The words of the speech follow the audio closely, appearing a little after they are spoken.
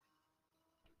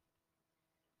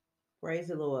Praise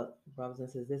the Lord, brothers and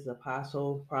sisters. This is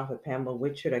Apostle, Prophet Pamela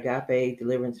Richard, Agape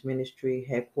Deliverance Ministry,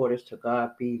 headquarters. To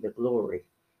God be the glory.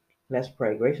 Let's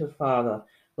pray. Gracious Father,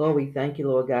 Lord, we thank you,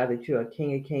 Lord God, that you are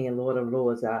King of Kings and Lord of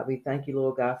Lords, God. We thank you,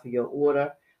 Lord God, for your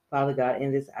order, Father God,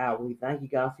 in this hour. We thank you,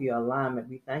 God, for your alignment.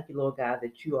 We thank you, Lord God,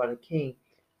 that you are the King,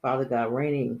 Father God,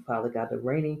 reigning, Father God, the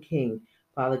reigning King,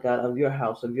 Father God, of your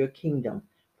house, of your kingdom,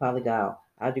 Father God.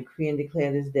 I decree and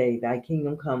declare this day, thy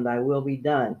kingdom come, thy will be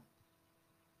done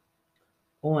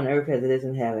on earth as it is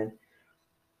in heaven.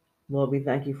 Lord, we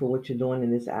thank you for what you're doing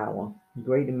in this hour.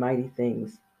 Great and mighty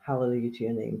things. Hallelujah to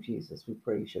your name, Jesus. We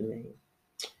praise your name.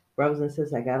 Brothers and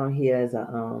sisters, I got on here as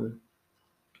a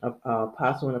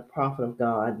apostle and a prophet of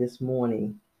God this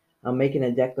morning. I'm making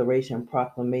a declaration,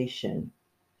 proclamation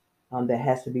that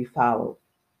has to be followed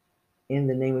in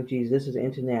the name of Jesus. This is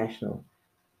international.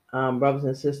 Brothers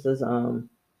and sisters,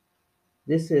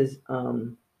 this is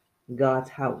God's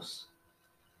house.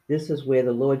 This is where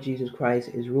the Lord Jesus Christ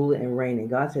is ruling and reigning.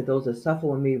 God said, those that suffer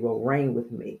with me will reign with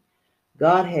me.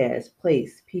 God has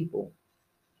placed people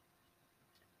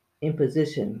in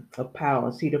position of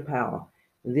power, seat of power.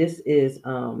 This is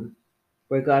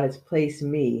where God has placed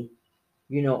me,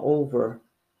 over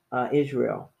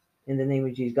Israel. In the name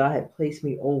of Jesus, God had placed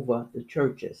me over the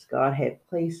churches. God has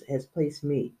placed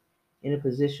me in a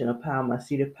position of power, my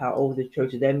seat of power over the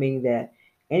churches. That means that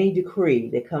any decree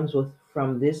that comes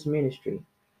from this ministry,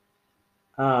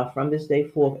 from this day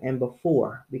forth and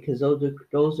before, because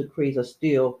those decrees are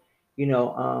still,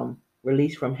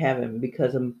 released from heaven,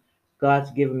 because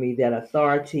God's given me that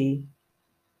authority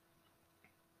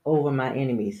over my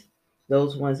enemies,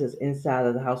 those ones that's inside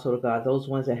of the household of God, those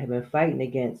ones that have been fighting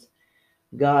against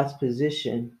God's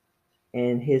position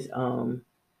and His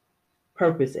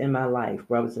purpose in my life,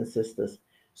 brothers and sisters.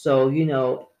 So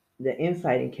the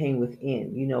infighting came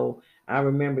within. I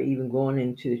remember even going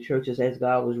into the churches as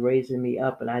God was raising me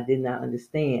up, and I did not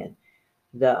understand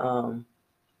the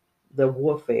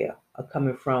warfare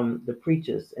coming from the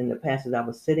preachers and the pastors I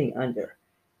was sitting under.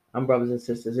 Brothers and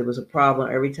sisters, it was a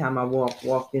problem every time I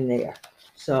walked in there.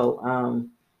 So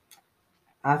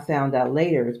I found out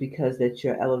later it's because that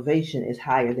your elevation is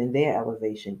higher than their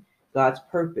elevation. God's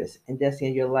purpose and destiny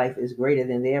in your life is greater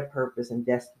than their purpose and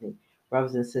destiny,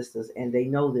 brothers and sisters, and they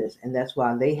know this, and that's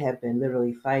why they have been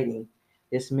literally fighting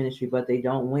this ministry, but they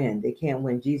don't win. They can't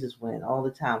win. Jesus win all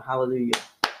the time. Hallelujah.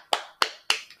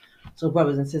 So,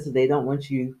 brothers and sisters, they don't want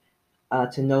you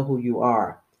to know who you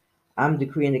are. I'm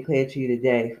decreeing and declare to you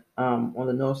today, on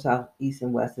the north, south, east,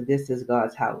 and west, that this is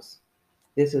God's house.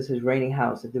 This is his reigning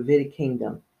house, the Davidic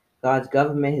kingdom. God's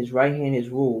government, his right hand, his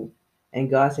rule. And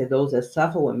God said, those that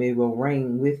suffer with me will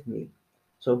reign with me.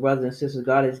 So, brothers and sisters,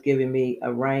 God has given me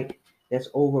a rank that's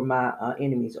over my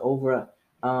enemies, over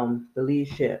the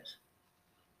leaderships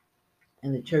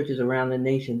and the churches around the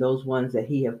nation, those ones that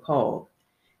he have called.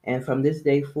 And from this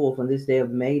day forth, from this day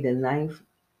of May the 9th,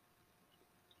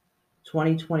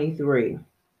 2023,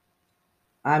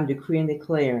 I'm decreeing and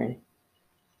declaring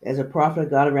as a prophet of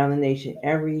God around the nation,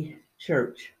 every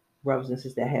church, brothers and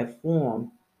sisters, that have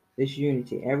formed this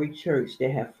unity, every church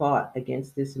that have fought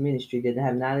against this ministry, that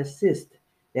have not assisted,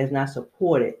 that have not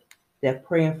supported, that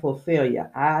praying for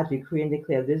failure, I decree and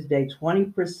declare this day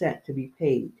 20% to be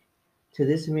paid to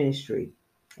this ministry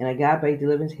and Agape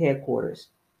Deliverance headquarters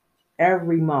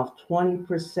every month,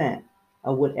 20%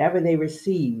 of whatever they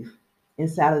receive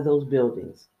inside of those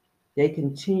buildings. They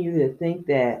continue to think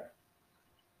that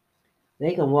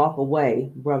they can walk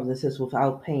away, brothers and sisters,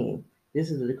 without paying. This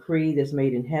is a decree that's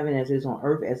made in heaven as it is on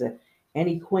earth, as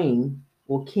any queen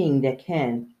or king that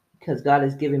can, because God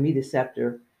has given me the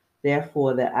scepter,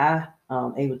 therefore that I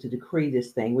am able to decree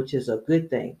this thing, which is a good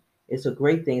thing. It's a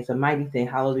great thing. It's a mighty thing.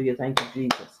 Hallelujah. Thank you,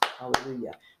 Jesus.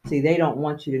 Hallelujah. See, they don't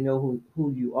want you to know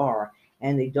who you are,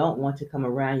 and they don't want to come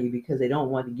around you because they don't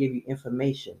want to give you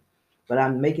information. But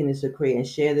I'm making this decree and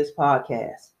share this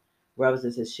podcast, brothers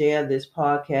and sisters, share this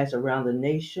podcast around the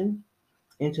nation,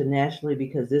 internationally,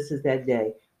 because this is that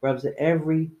day. Brothers,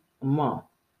 every month,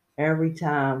 every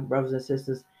time, brothers and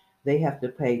sisters, they have to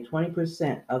pay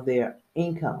 20% of their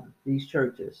income, these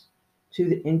churches,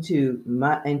 into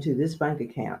this bank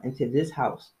account, into this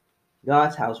house,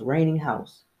 God's house, reigning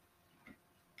house,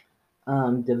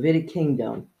 Davidic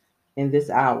kingdom in this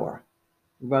hour.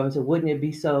 Brothers, wouldn't it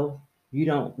be so? You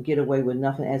don't get away with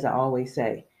nothing, as I always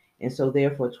say. And so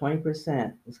therefore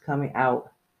 20% is coming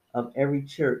out of every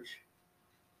church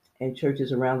and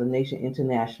churches around the nation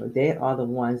internationally. They are the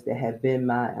ones that have been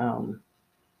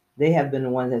they have been the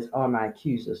ones that are my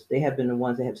accusers. They have been the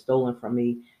ones that have stolen from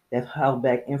me, that have held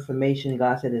back information.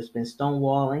 God said it's been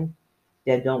stonewalling,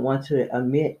 that don't want to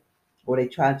admit, or they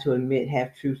try to admit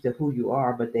half truths to who you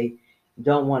are, but they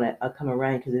don't want to come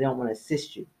around because they don't want to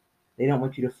assist you. They don't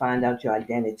want you to find out your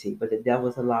identity. But the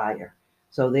devil's a liar.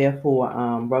 So therefore,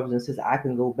 brothers and sisters, I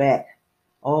can go back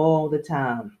all the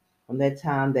time from that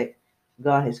time that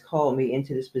God has called me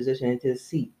into this position, into the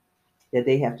seat that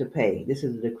they have to pay. This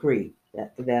is a decree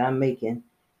that I'm making.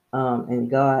 And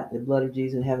God, the blood of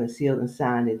Jesus, having sealed and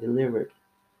signed and delivered.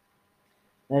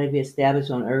 Let it be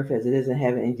established on earth as it is in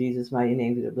heaven in Jesus' mighty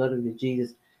name, through the blood of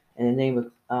Jesus, and the name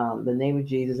of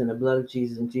Jesus and the blood of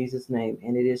Jesus in Jesus' name.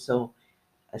 And it is so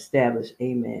established.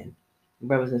 Amen.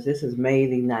 Brothers and sisters, May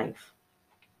the 9th.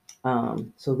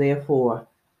 So therefore,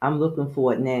 I'm looking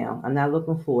for it now. I'm not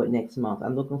looking for it next month.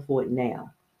 I'm looking for it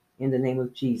now in the name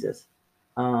of Jesus.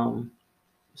 Um,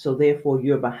 so therefore,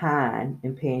 you're behind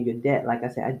in paying your debt. Like I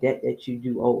said, a debt that you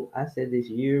do owe. I said this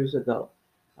years ago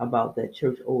about that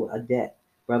church owed a debt,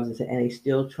 brothers and sisters, and they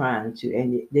still trying to.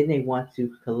 And then they want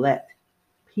to collect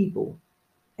people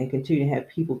and continue to have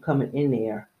people coming in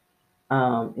there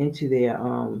into their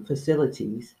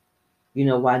facilities.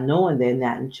 While knowing they're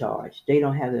not in charge, they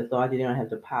don't have the authority, they don't have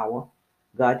the power.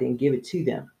 God didn't give it to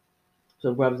them.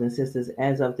 So, brothers and sisters,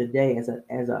 as of today, as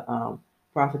a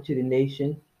prophet to the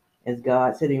nation, as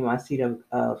God sitting in my seat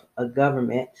of a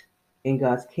government in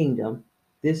God's kingdom,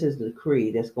 this is the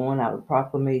decree that's going out, a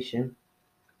proclamation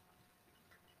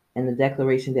and the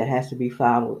declaration that has to be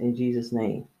followed in Jesus'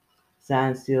 name.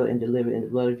 Signed, sealed, and delivered in the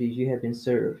blood of Jesus. You have been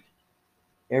served.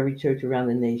 Every church around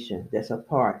the nation that's a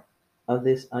part of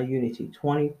this unity,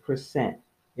 20%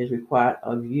 is required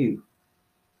of you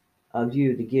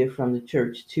to give from the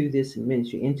church to this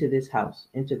ministry, into this house,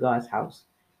 into God's house,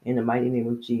 in the mighty name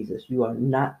of Jesus. You are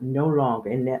not no longer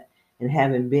in that, and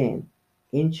having been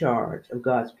in charge of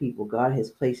God's people. God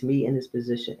has placed me in this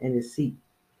position, in this seat,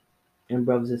 and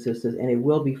brothers and sisters, and it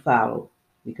will be followed,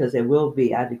 because there will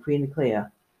be, I decree and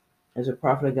declare, as a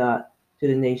prophet of God to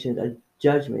the nations, a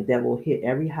judgment that will hit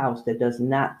every house that does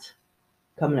not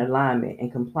come in alignment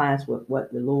and compliance with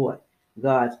what the Lord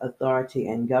God's authority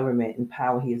and government and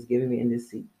power He has given me in this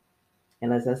seat.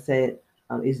 And as I said,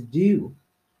 it's due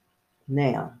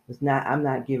now. It's not. I'm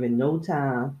not giving no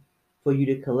time for you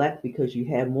to collect, because you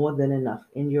have more than enough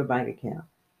in your bank account.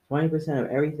 20% of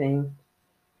everything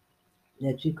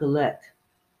that you collect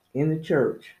in the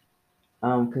church,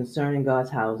 concerning God's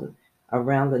houses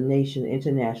around the nation,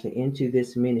 internationally, into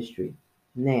this ministry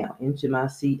now, into my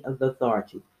seat of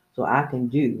authority, so I can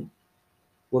do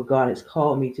what God has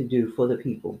called me to do for the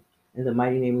people in the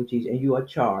mighty name of Jesus. And you are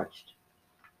charged,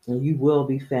 and you will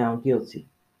be found guilty,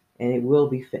 and you will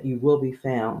be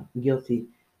found guilty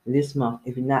this month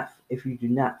if you do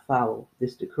not follow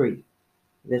this decree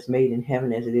that's made in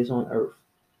heaven as it is on earth.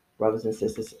 Brothers and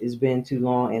sisters, it's been too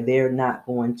long, and they're not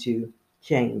going to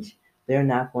change. They're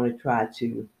not going to try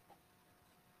to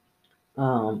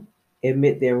um,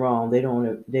 admit they're wrong. They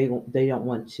don't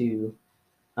want to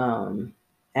um,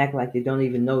 act like they don't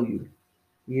even know you.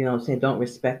 You know what I'm saying? Don't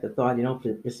respect authority. Don't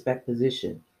respect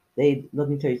position. Let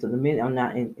me tell you something. The men are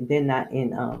not in. They're not in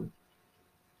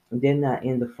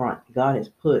the front. God has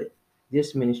put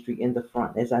this ministry in the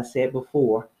front. As I said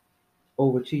before,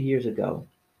 over 2 years ago,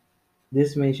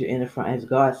 this ministry in the front. As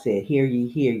God said, "Hear ye,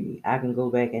 hear ye." I can go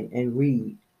back and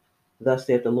read. Thus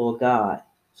saith the Lord God.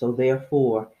 So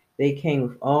therefore, they came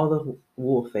with all the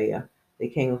warfare. They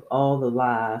came with all the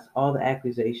lies, all the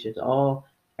accusations,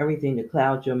 everything to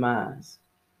cloud your minds,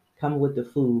 coming with the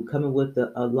food, coming with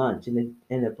the lunch and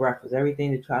the breakfast,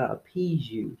 everything to try to appease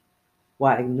you,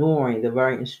 while ignoring the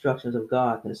very instructions of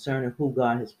God concerning who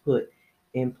God has put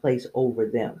in place over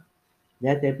them.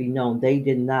 Let that be known.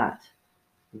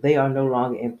 They are no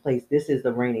longer in place. This is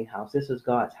the reigning house. This is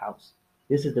God's house.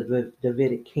 This is the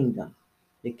Davidic kingdom,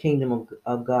 the kingdom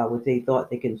of God, which they thought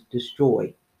they could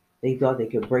destroy. They thought they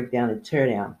could break down and tear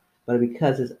down. But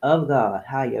because it's of God,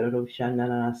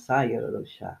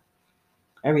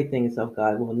 everything is of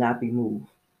God, will not be moved.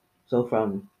 So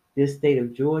from this state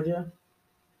of Georgia,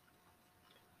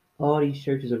 all these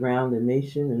churches around the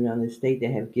nation and around the state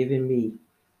that have given me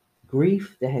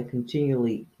grief, that have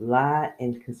continually lied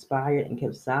and conspired and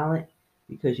kept silent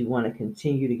because you want to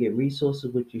continue to get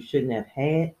resources which you shouldn't have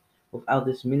had, without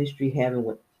this ministry having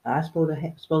what I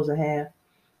supposed to have.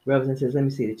 Reverend says, let me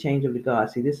see, the change of the God.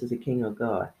 See, this is the kingdom of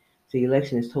God. See,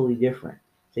 election is totally different.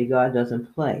 See, God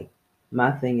doesn't play.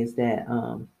 My thing is that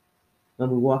when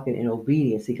we walk in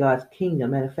obedience, see, God's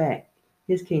kingdom, matter of fact,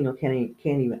 His kingdom can't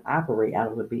even operate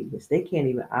out of obedience. They can't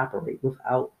even operate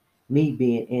without me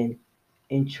being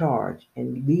in charge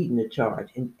and leading the charge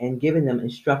and giving them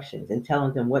instructions and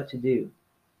telling them what to do.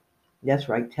 That's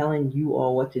right, telling you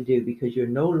all what to do, because you're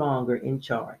no longer in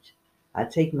charge. I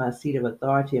take my seat of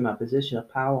authority and my position of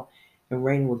power and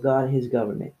reign with God and His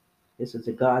government. This is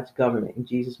a God's government in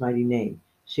Jesus' mighty name.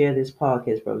 Share this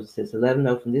podcast, brothers and sisters. Let them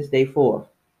know from this day forth,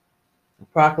 a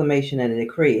proclamation and a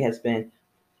decree has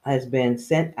been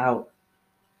sent out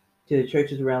to the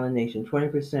churches around the nation.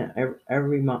 20%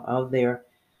 every month of their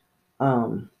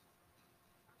um,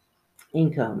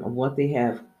 income of what they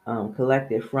have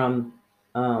collected from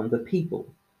the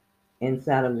people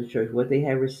inside of the church, what they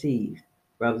have received,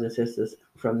 brothers and sisters,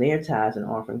 from their tithes and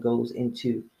offering goes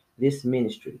into this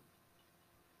ministry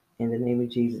in the name of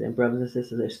Jesus. And brothers and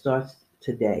sisters, it starts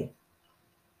today.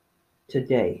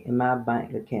 Today, in my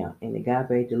bank account, in the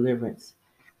Agape Deliverance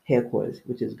headquarters,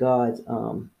 which is God's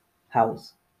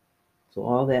house. So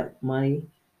all that money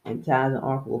and tithes and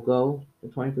offering will go, the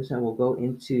 20% will go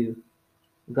into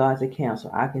God's account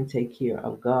so I can take care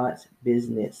of God's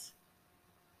business.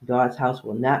 God's house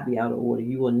will not be out of order.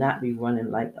 You will not be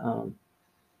running like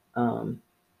um,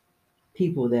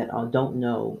 people that don't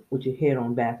know with your head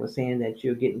on back, or saying that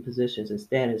you're getting positions and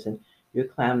status and you're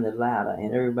climbing the ladder.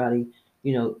 And everybody,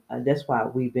 that's why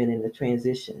we've been in the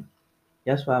transition.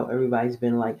 That's why everybody's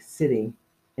been like sitting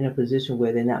in a position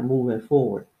where they're not moving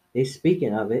forward. They're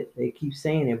speaking of it, they keep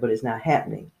saying it, but it's not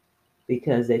happening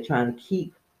because they're trying to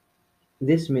keep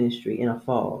this ministry in a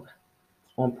fog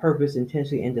on purpose,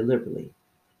 intentionally, and deliberately.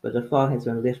 But the fog has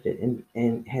been lifted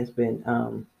and has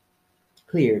been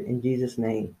cleared in Jesus'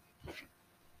 name.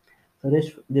 So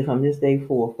this from this day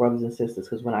forth, brothers and sisters,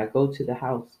 because when I go to the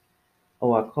house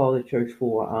or I call the church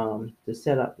for to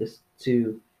set up this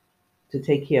to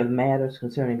take care of matters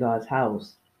concerning God's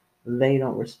house, they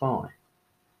don't respond.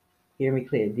 Hear me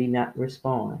clear, do not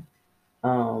respond.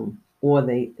 Or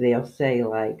they'll say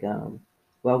like,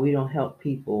 well, we don't help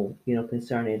people,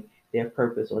 concerning their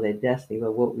purpose or their destiny.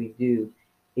 But what we do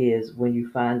is when you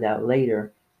find out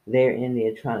later, they're in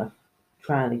there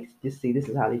trying to just see. This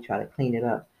is how they try to clean it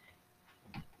up.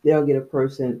 They'll get a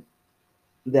person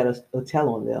that'll tell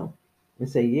on them and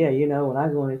say, yeah, when I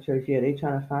go into church, yeah, they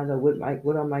trying to find out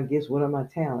what are my gifts, what are my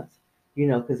talents,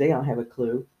 because they don't have a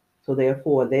clue. So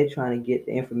therefore, they're trying to get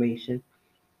the information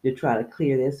to try to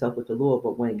clear themselves with the Lord.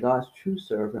 But when God's true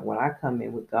servant, when I come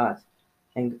in with God's,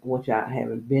 and which I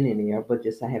haven't been in there, but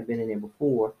just I have been in there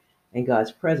before, and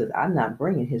God's presence, I'm not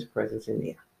bringing His presence in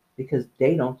there because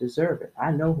they don't deserve it.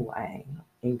 I know who I am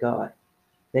in God.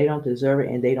 They don't deserve it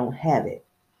and they don't have it.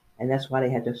 And that's why they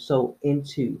had to sow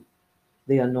into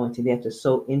the anointing. They have to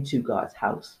sow into God's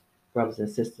house, brothers and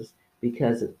sisters,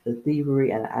 because of the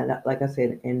thievery and like I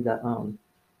said in the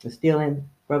stealing,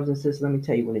 brothers and sisters. Let me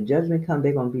tell you, when the judgment comes,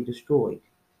 they're going to be destroyed,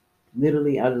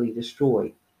 literally, utterly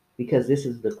destroyed, because this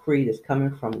is the decree that's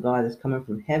coming from God, that's coming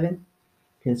from heaven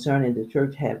concerning the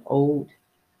church have owed,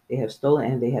 they have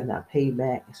stolen, and they have not paid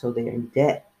back. So they're in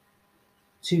debt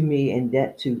to me, in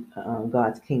debt to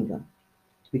God's kingdom,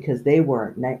 because they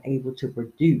were not able to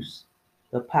produce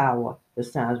the power, the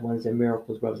signs, wonders, and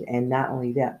miracles, brothers. And not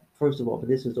only that, first of all, but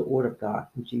this is the order of God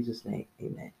in Jesus' name.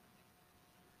 Amen.